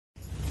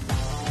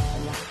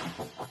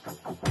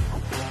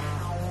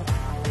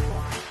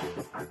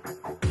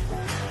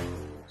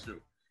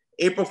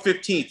April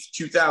 15th,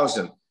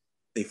 2000,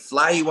 they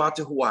fly you out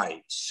to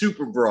Hawaii,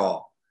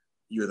 SuperBrawl.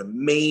 You're the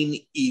main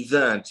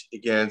event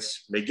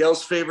against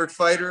Miguel's favorite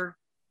fighter,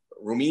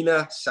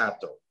 Rumina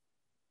Sato.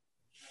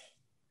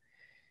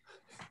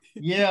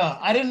 Yeah,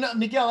 I didn't know,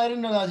 Miguel, I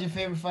didn't know that was your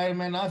favorite fighter,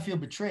 man. Now I feel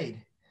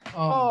betrayed.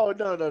 No.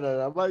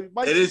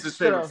 It is his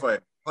favorite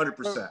fighter,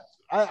 100%.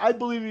 I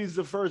believe he's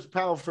the first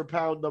pound for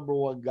pound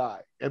 #1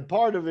 guy. And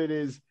part of it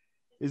is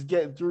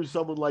getting through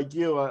someone like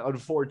you,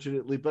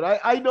 unfortunately.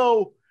 But I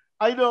know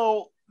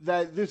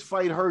that this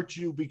fight hurts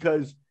you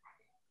because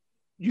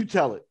you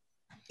tell it.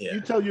 Yeah.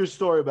 You tell your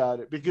story about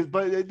it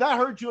but it not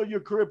hurt you in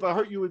your career, but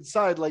hurt you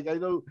inside. Like I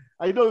know,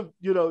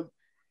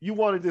 you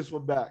wanted this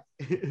one back.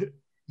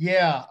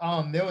 Yeah.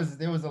 There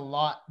was a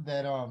lot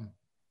that,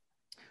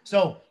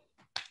 so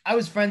I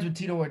was friends with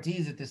Tito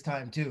Ortiz at this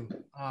time too.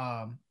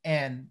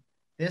 And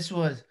this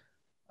was,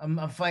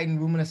 I'm fighting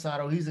Rumina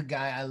Sato. He's a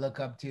guy I look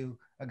up to,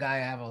 a guy I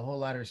have a whole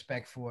lot of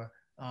respect for.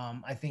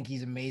 I think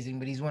he's amazing,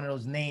 but he's one of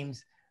those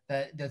names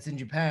that's in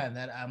Japan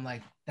that I'm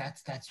like,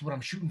 that's what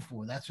I'm shooting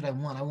for. That's what I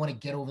want. I want to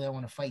get over there. I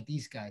want to fight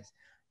these guys,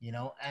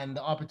 and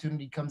the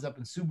opportunity comes up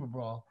in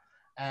SuperBrawl.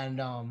 And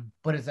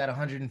but it's at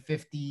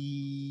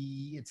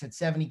 150, it's at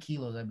 70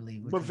 kilos, I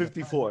believe.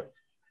 154.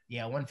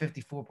 Yeah,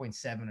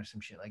 154.7 or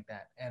some shit like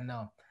that. And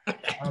I'm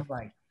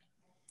like,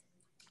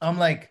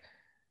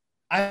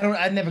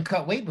 I've never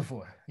cut weight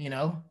before,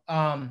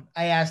 I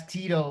asked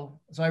Tito,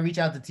 so I reach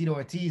out to Tito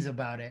Ortiz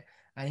about it,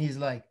 and he's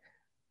like,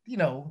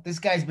 this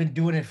guy's been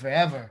doing it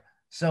forever.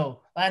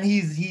 So, and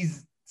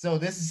he's so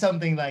this is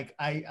something like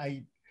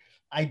I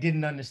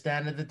didn't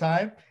understand at the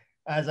time.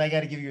 As I got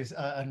to give you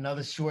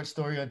another short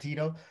story on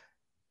Tito.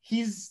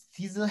 He's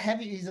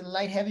a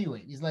light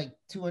heavyweight. He's like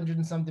 200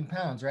 and something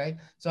pounds, right?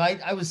 So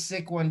I was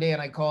sick one day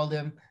and I called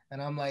him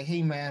and I'm like,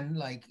 hey man,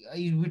 like,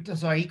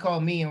 he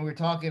called me and we were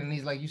talking and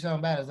he's like, you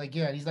sound bad. I was like,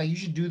 yeah. And he's like, you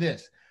should do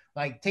this.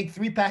 Like, take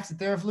 3 packs of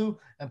Theraflu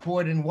and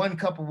pour it in 1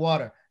 cup of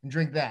water and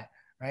drink that,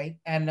 right?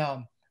 And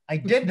I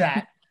did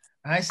that.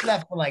 And I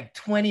slept for like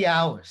 20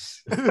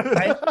 hours,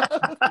 right?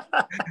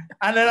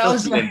 And then I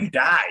was like,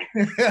 die,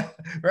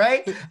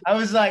 right? I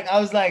was like,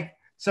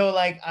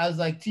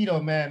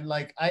 Tito, man,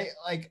 like I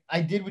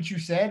did what you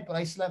said, but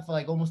I slept for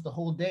like almost the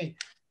whole day.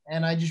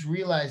 And I just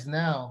realized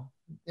now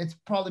it's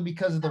probably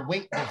because of the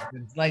weight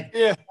difference. Like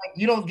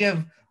you don't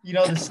give,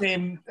 the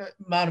same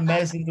amount of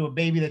medicine to a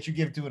baby that you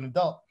give to an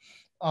adult.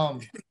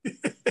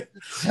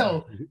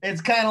 So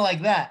it's kind of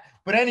like that.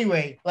 But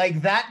anyway, like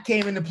that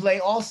came into play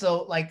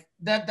also. Like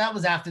that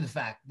was after the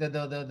fact. The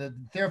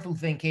Theraflu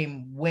thing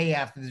came way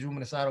after the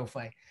Rumina Sato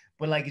fight.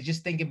 But like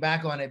just thinking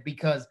back on it,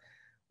 because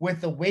with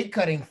the weight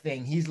cutting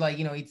thing, he's like,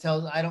 he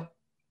tells, I don't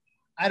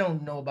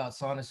know about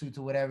sauna suits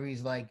or whatever.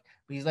 He's like,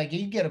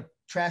 you get a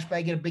trash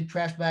bag, get a big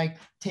trash bag,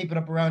 tape it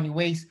up around your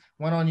waist,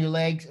 one on your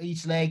legs,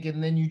 each leg,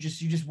 and then you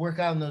just work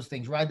out in those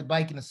things, ride the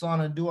bike in the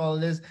sauna and do all of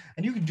this.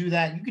 And you can do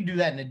that. You can do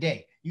that in a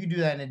day. You can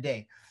do that in a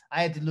day.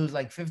 I had to lose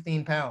like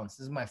 15 pounds.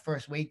 This is my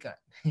first weight cut,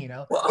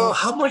 Well,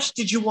 how much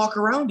did you walk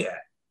around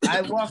at?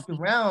 I walked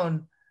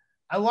around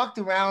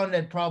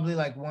at probably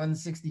like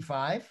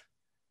 165,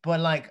 but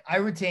like I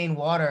retained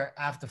water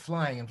after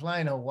flying, and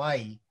flying to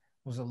Hawaii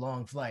was a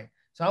long flight.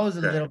 So I was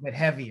a little bit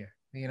heavier,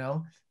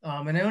 and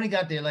I only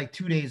got there like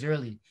 2 days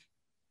early.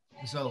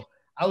 So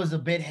I was a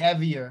bit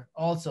heavier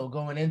also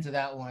going into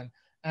that one.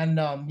 And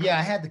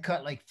I had to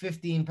cut like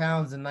 15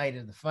 pounds the night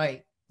of the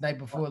fight, night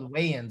before the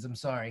weigh-ins, I'm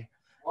sorry.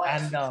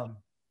 And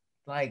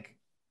like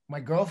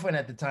my girlfriend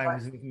at the time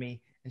was with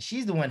me, and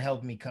she's the one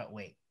helping me cut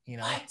weight.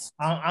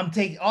 I'm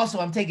taking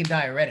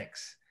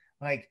diuretics.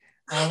 Like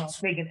I'm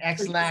taking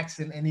X-Lax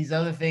and these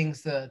other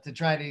things to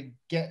try to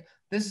get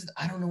this.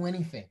 I don't know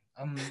anything.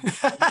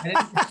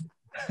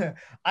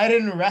 I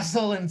didn't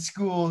wrestle in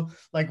school.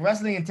 Like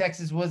wrestling in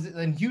Texas was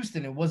in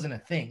Houston. It wasn't a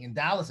thing. In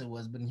Dallas it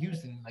was, but in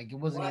Houston, like it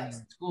wasn't even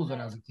in schools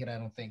when I was a kid. I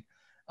don't think.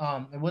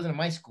 It wasn't in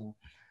my school.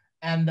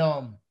 And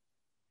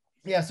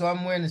so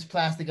I'm wearing this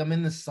plastic. I'm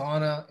in the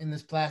sauna in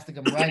this plastic.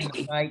 I'm riding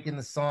the bike in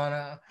the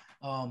sauna.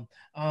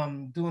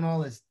 Doing all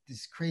this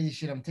crazy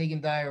shit. I'm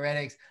taking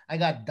diuretics. I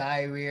got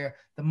diarrhea.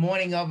 The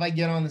morning of, I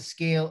get on the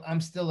scale.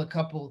 I'm still a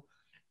couple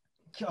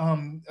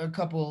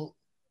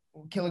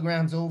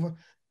kilograms over.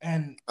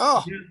 And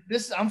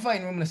I'm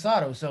fighting Rumina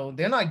Sato, so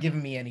they're not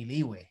giving me any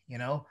leeway.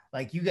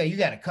 Like you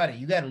got to cut it.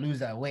 You got to lose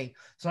that weight.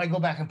 So I go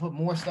back and put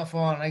more stuff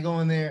on. And I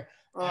go in there.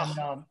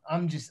 And I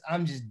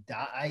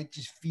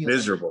just feel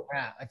miserable.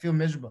 I feel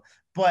miserable,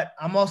 but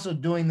I'm also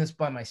doing this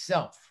by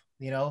myself.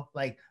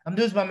 Like I'm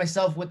doing this by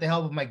myself with the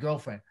help of my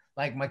girlfriend.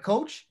 Like my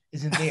coach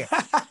isn't there.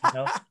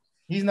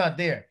 He's not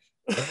there.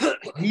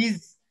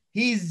 He's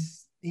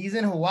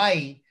in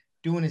Hawaii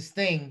doing his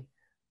thing.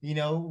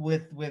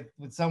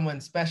 With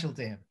someone special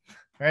to him,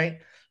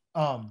 right?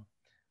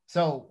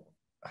 So.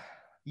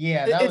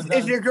 Yeah,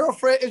 is your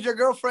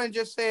girlfriend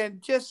just saying,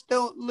 just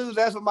don't lose?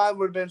 That's what mine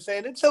would have been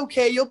saying. It's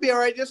okay, you'll be all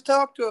right. Just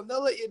talk to them;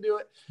 they'll let you do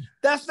it.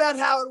 That's not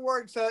how it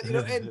works,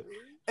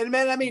 and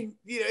man, I mean,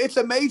 it's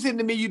amazing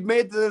to me you'd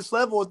made to this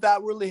level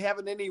without really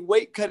having any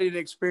weight cutting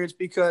experience,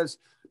 because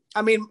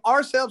I mean,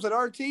 ourselves at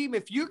our team,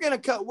 if you're going to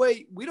cut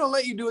weight, we don't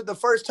let you do it the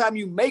first time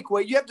you make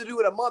weight. You have to do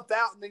it a month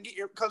out and then get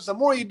because the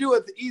more you do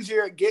it, the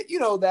easier it get. You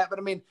know that. But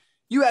I mean,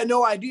 you had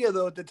no idea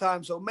though at the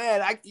time. So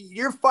man,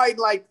 you're fighting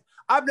like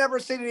I've never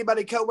seen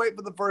anybody cut weight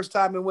for the first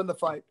time and win the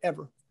fight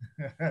ever.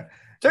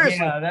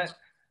 Seriously. Yeah,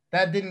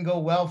 that didn't go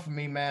well for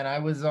me, man. I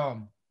had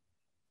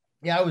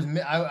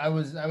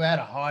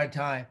a hard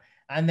time.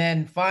 And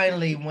then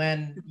finally,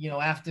 when,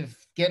 after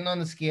getting on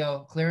the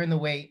scale, clearing the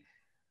weight,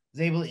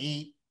 was able to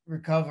eat,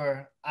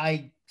 recover,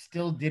 I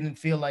still didn't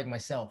feel like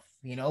myself,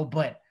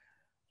 but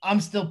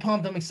I'm still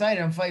pumped. I'm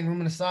excited. I'm fighting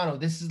Rumina Sato.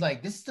 This is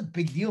a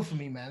big deal for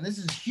me, man. This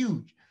is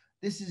huge.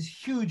 This is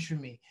huge for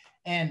me.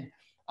 And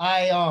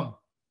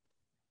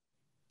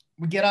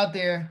we get out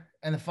there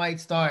and the fight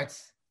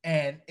starts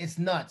and it's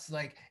nuts.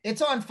 Like,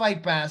 it's on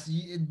Fight Pass,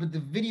 but the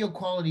video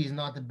quality is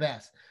not the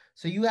best.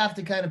 So you have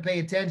to kind of pay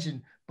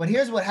attention. But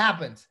here's what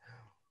happens.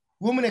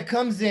 Rumina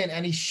comes in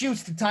and he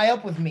shoots to tie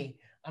up with me.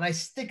 And I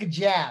stick a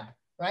jab,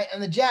 right?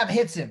 And the jab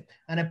hits him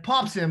and it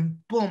pops him,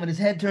 boom, and his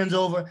head turns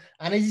over.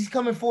 And as he's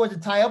coming forward to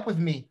tie up with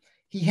me,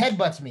 he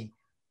headbutts me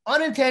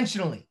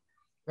unintentionally,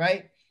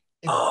 right?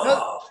 You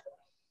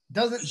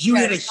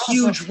had a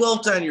huge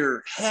welt on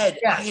your head.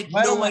 Yeah, I had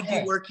right no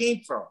idea where it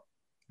came from.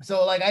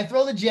 So like I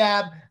throw the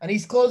jab and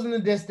he's closing the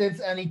distance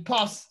and he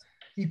pops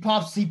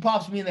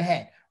me in the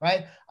head,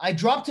 right? I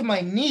drop to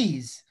my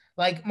knees.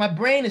 Like my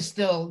brain is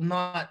still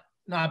not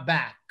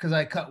back because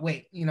I cut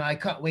weight. I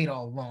cut weight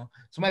all along.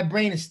 So my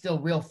brain is still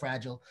real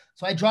fragile.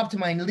 So I drop to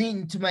my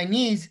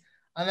knees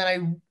and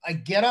then I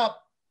get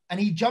up and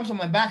he jumps on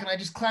my back and I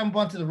just climb up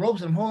onto the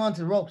ropes and I'm holding on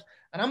to the ropes.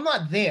 And I'm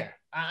not there.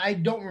 I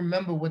don't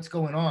remember what's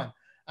going on.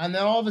 And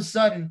then all of a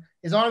sudden,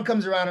 his arm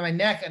comes around my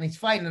neck and he's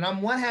fighting. And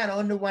I'm one hand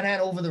under, one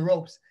hand over the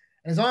ropes.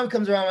 And his arm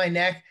comes around my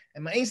neck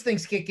and my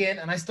instincts kick in.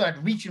 And I start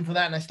reaching for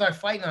that and I start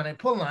fighting on it,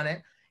 pulling on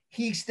it.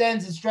 He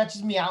extends and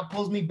stretches me out,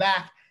 pulls me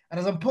back. And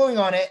as I'm pulling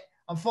on it,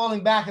 I'm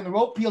falling back and the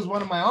rope peels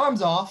one of my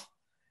arms off.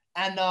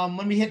 And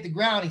when we hit the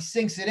ground, he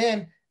sinks it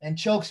in and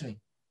chokes me.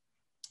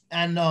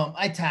 And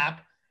I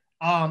tap.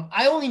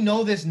 I only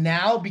know this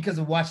now because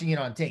of watching it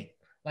on tape.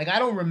 Like, I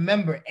don't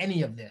remember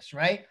any of this,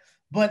 right?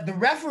 But the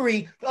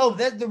referee,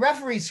 the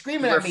referee's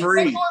screaming at me,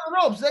 let go of the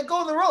ropes, let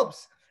go of the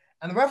ropes.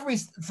 And the referee,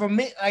 for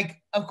me,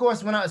 like, of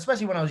course,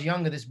 especially when I was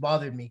younger, this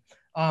bothered me.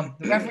 The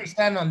referee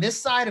standing on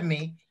this side of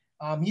me,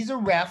 he's a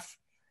ref,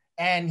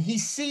 and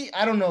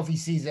I don't know if he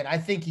sees it. I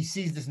think he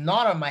sees this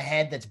knot on my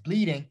head that's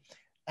bleeding.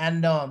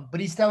 And, but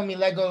he's telling me,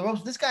 let go of the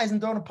ropes. This guy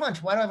isn't throwing a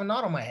punch. Why do I have a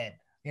knot on my head?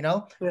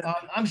 Yeah.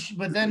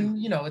 But then,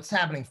 it's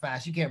happening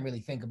fast. You can't really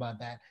think about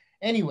that.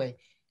 Anyway,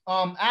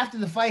 after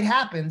the fight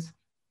happens,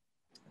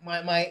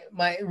 my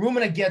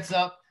Rumina gets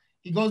up.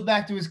 He goes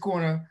back to his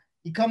corner.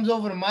 He comes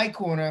over to my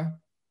corner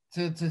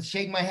to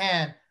shake my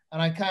hand.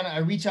 And I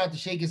reach out to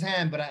shake his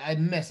hand, but I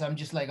miss. I'm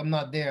just like, I'm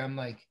not there. I'm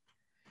like,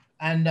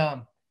 and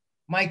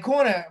my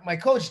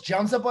coach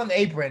jumps up on the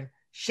apron,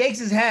 shakes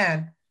his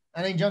hand,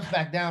 and then jumps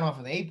back down off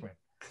of the apron.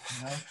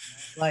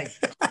 Like,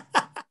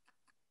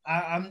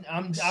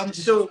 I'm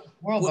just so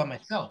world by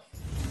myself.